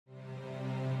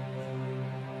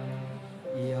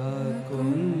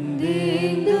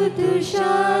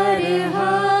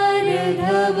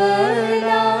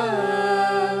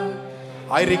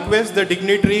I request the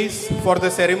dignitaries for the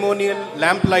ceremonial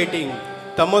lamp lighting.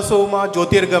 Tamasoma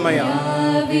Jyotirgamaya.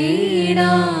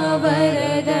 Veena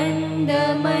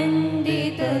Varadanda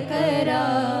Manditakara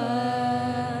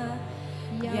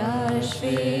Ya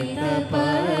Shveta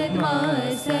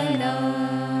Padmasana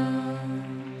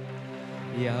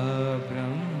Ya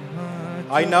Brahma.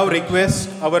 I now request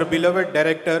our beloved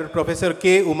director, Professor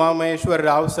K. Umamaheshwar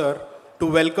Rao sir, to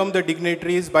welcome the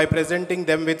dignitaries by presenting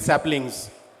them with saplings.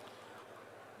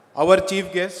 Our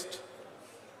chief guest,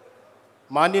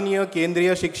 माननीय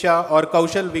केंद्रीय शिक्षा और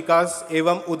कौशल विकास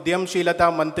एवं उद्यमशीलता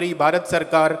मंत्री भारत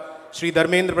सरकार श्री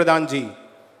धर्मेंद्र प्रधान जी.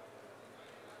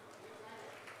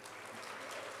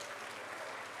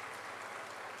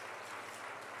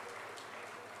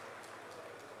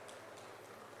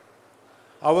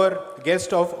 Our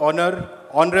guest of honor,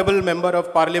 Honorable Member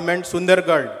of Parliament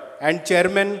Sundargarh and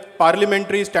Chairman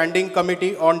Parliamentary Standing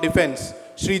Committee on Defence,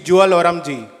 Shri Jual Oram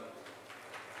ji.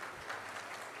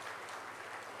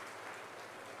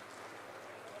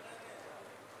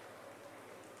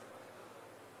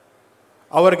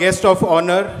 Our guest of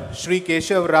honor, Shri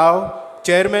Keshav Rao,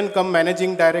 Chairman cum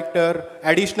Managing Director,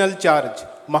 Additional Charge,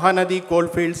 Mahanadi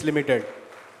Coalfields Limited.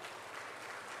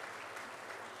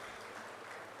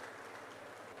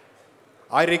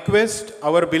 I request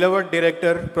our beloved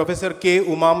Director, Professor K.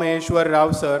 Umamaheshwar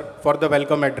Rao sir, for the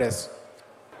welcome address.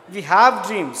 We have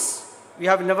dreams. We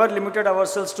have never limited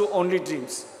ourselves to only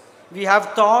dreams. We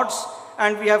have thoughts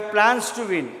and we have plans to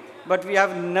win, but we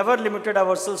have never limited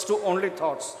ourselves to only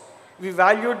thoughts. We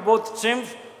valued both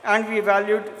triumph and we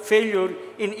valued failure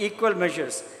in equal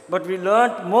measures. But we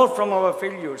learned more from our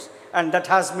failures, and that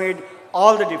has made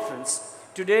all the difference.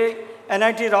 Today,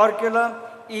 NIT Rourkela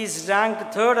is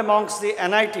ranked 3rd amongst the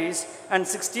NITs and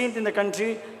 16th in the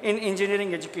country in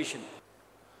engineering education.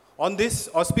 On this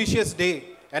auspicious day,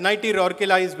 NIT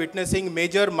Rourkela is witnessing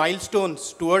major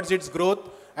milestones towards its growth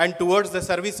and towards the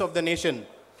service of the nation.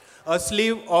 A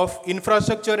slew of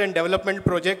infrastructure and development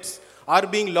projects are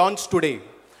being launched today.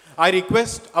 I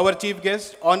request our chief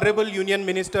guest, Honorable Union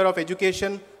Minister of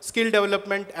Education, Skill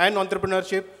Development and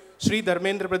Entrepreneurship, Shri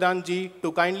Dharmendra Pradhan ji,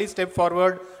 to kindly step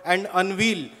forward and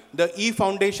unveil the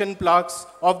e-foundation plaques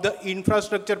of the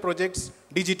infrastructure projects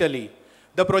digitally.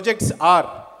 The projects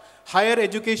are Higher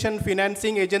Education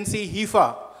Financing Agency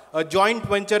HIFA, a joint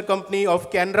venture company of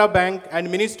Canara Bank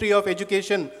and Ministry of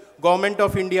Education, Government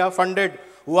of India, funded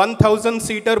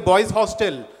 1,000-seater boys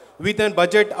hostel with a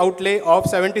budget outlay of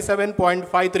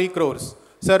 77.53 crores.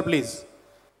 Sir, please.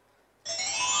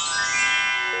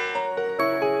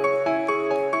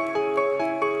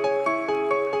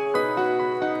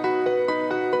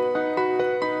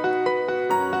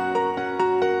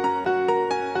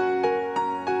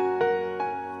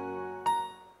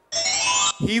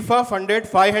 HIFA funded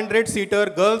 500-seater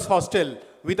girls hostel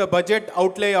with a budget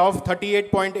outlay of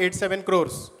 38.87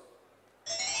 crores.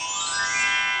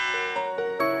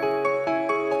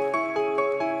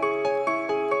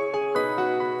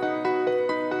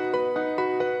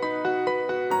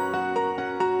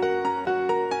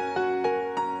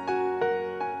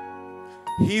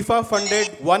 HIFA funded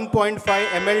 1.5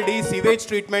 MLD sewage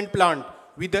treatment plant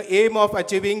with the aim of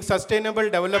achieving sustainable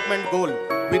development goal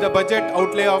with a budget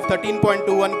outlay of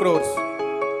 13.21 crores.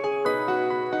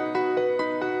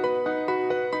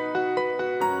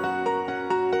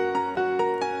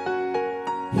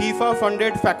 HIFA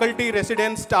funded faculty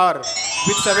residence star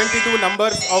with 72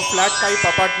 numbers of flat type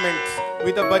apartments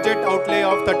with a budget outlay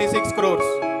of 36 crores.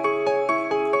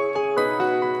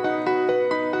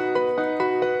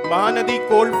 Mahanadi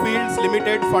Coalfields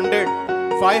Limited funded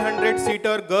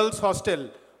 500-seater girls hostel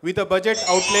with a budget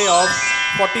outlay of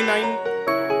 49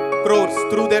 crores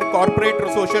through their corporate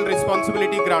social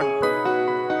responsibility grant.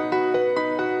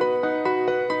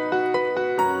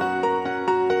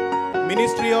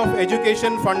 Ministry of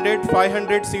Education funded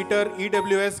 500-seater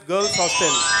EWS girls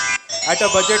hostel at a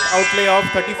budget outlay of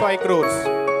 35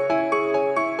 crores.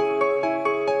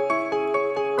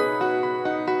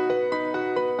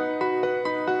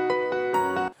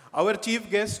 Our chief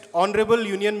guest, Honorable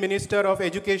Union Minister of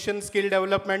Education, Skill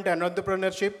Development and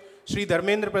Entrepreneurship, Shri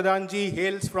Dharmendra Pradhan ji,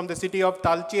 hails from the city of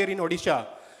Talcher in Odisha.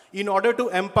 In order to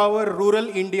empower rural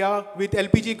India with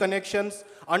LPG connections,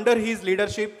 under his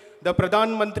leadership, the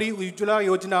Pradhan Mantri Ujjwala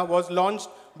Yojana was launched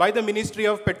by the Ministry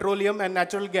of Petroleum and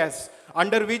Natural Gas,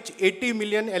 under which 80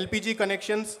 million LPG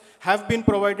connections have been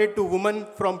provided to women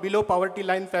from below poverty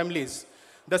line families.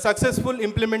 The successful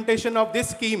implementation of this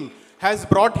scheme has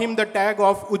brought him the tag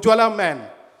of Ujjwala Man.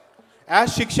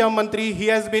 As Shiksha Mantri, he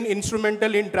has been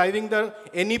instrumental in driving the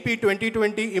NEP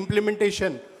 2020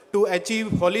 implementation to achieve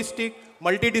holistic,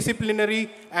 multidisciplinary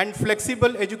and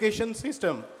flexible education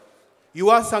system.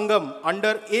 Yuva Sangam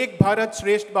under Ek Bharat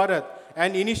Shresth Bharat,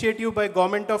 an initiative by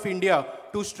Government of India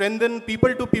to strengthen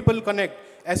people-to-people connect,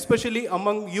 especially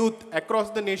among youth across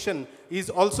the nation, is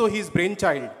also his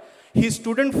brainchild. His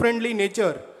student-friendly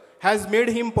nature has made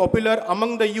him popular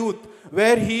among the youth,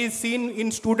 where he is seen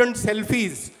in student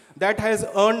selfies that has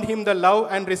earned him the love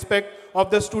and respect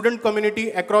of the student community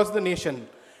across the nation.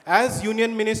 As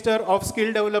Union Minister of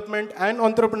Skill Development and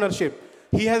Entrepreneurship,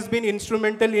 he has been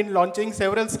instrumental in launching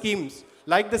several schemes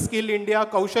like the Skill India,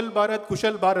 Kaushal Bharat,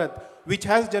 Kushal Bharat, which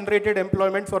has generated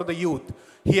employment for the youth.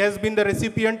 He has been the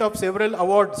recipient of several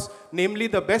awards, namely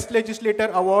the Best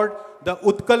Legislator Award, the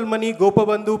Utkal Mani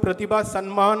Gopabandhu Pratibha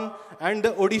Sanman, and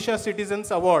the Odisha Citizens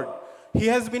Award. He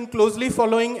has been closely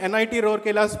following NIT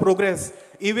Rourkela's progress,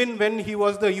 even when he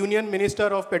was the Union Minister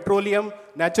of Petroleum,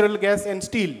 Natural Gas and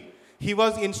Steel. He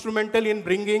was instrumental in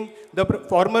bringing the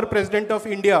former President of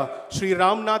India, Shri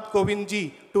Ramnath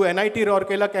Kovindji, to NIT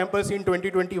Rourkela campus in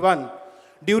 2021.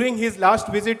 During his last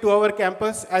visit to our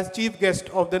campus as chief guest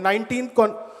of the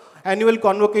 19th annual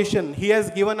convocation, he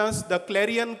has given us the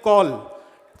clarion call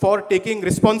for taking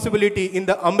responsibility in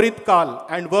the Amrit Kal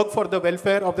and work for the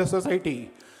welfare of the society.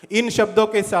 इन शब्दों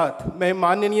के साथ मैं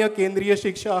माननीय केंद्रीय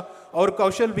शिक्षा और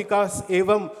कौशल विकास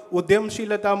एवं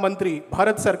उद्यमशीलता मंत्री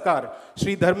भारत सरकार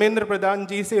श्री धर्मेंद्र प्रधान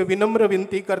जी से विनम्र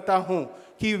विनती करता हूं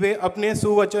कि वे अपने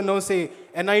सुवचनों से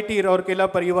NIT रौरकेला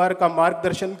परिवार का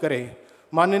मार्गदर्शन करें।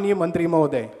 माननीय मंत्री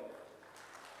महोदय,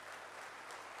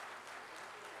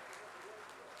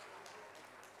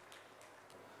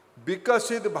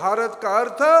 विकसित भारत का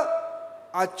अर्थ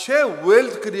अच्छे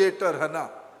वेल्थ क्रिएटर है ना,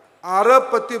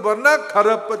 अरबपति बनना,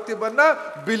 खरबपति बनना,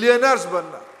 बिलियनर्स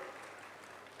बनना।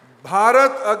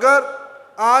 भारत अगर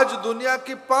आज दुनिया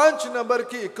की 5 नंबर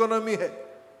की इकोनॉमी है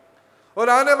और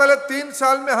आने वाले 3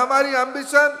 साल में हमारी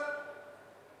एम्बिशन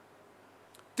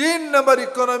 3 नंबर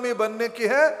इकोनॉमी बनने की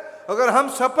है, अगर हम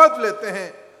शपथ लेते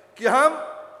हैं कि हम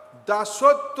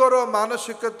दासत्वर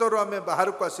मानसिकता में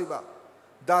बाहर को आसीबा,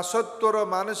 दासत्वर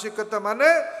मानसिकता माने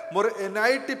मोर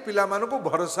NIT पिला मानू को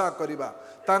भरोसा करिबा,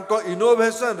 तांको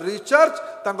इनोवेशन रिसर्च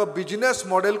तांको बिजनेस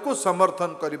मॉडल को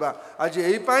समर्थन करिबा। आज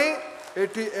एही पाई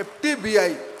एठी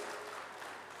FTBI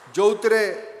जोतरे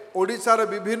ओडिसा रे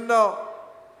विभिन्न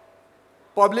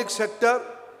पब्लिक सेक्टर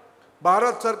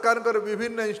भारत सरकार कर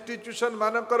विभिन्न इंस्टीट्यूशन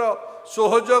मानकर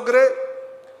सहयोग रे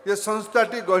ये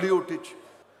संस्थाटी गढ़ी उठी।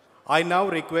 I now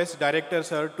request Director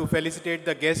Sir to felicitate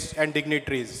the guests and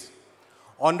dignitaries.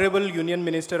 Honorable Union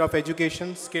Minister of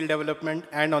Education, Skill Development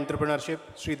and Entrepreneurship,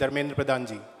 Shri Dharmendra Pradhan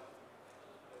ji.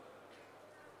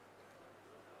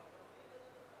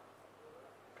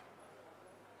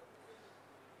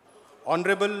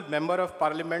 Honorable Member of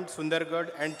Parliament, Sundargarh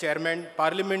and Chairman,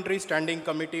 Parliamentary Standing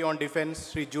Committee on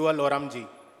Defence, Shri Jewel Oram ji.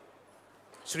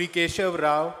 Shri Keshav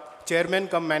Rao, Chairman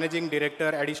cum Managing Director,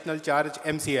 Additional Charge,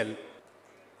 MCL.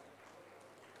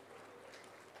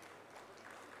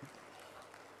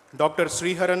 Dr.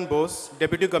 Sriharan Bose,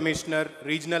 Deputy Commissioner,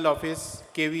 Regional Office,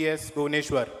 KVS,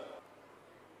 Bhubaneswar.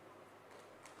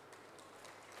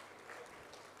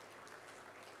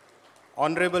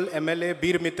 Honorable MLA,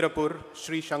 Bir Mitrapur,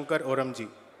 Shri Shankar Oramji.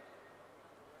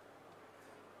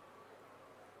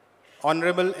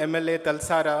 Honorable MLA,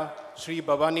 Talsara, Shri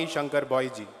Bhavani Shankar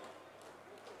Boyji.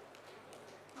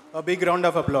 A big round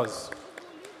of applause.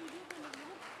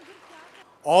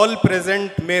 All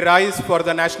present may rise for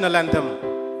the national anthem.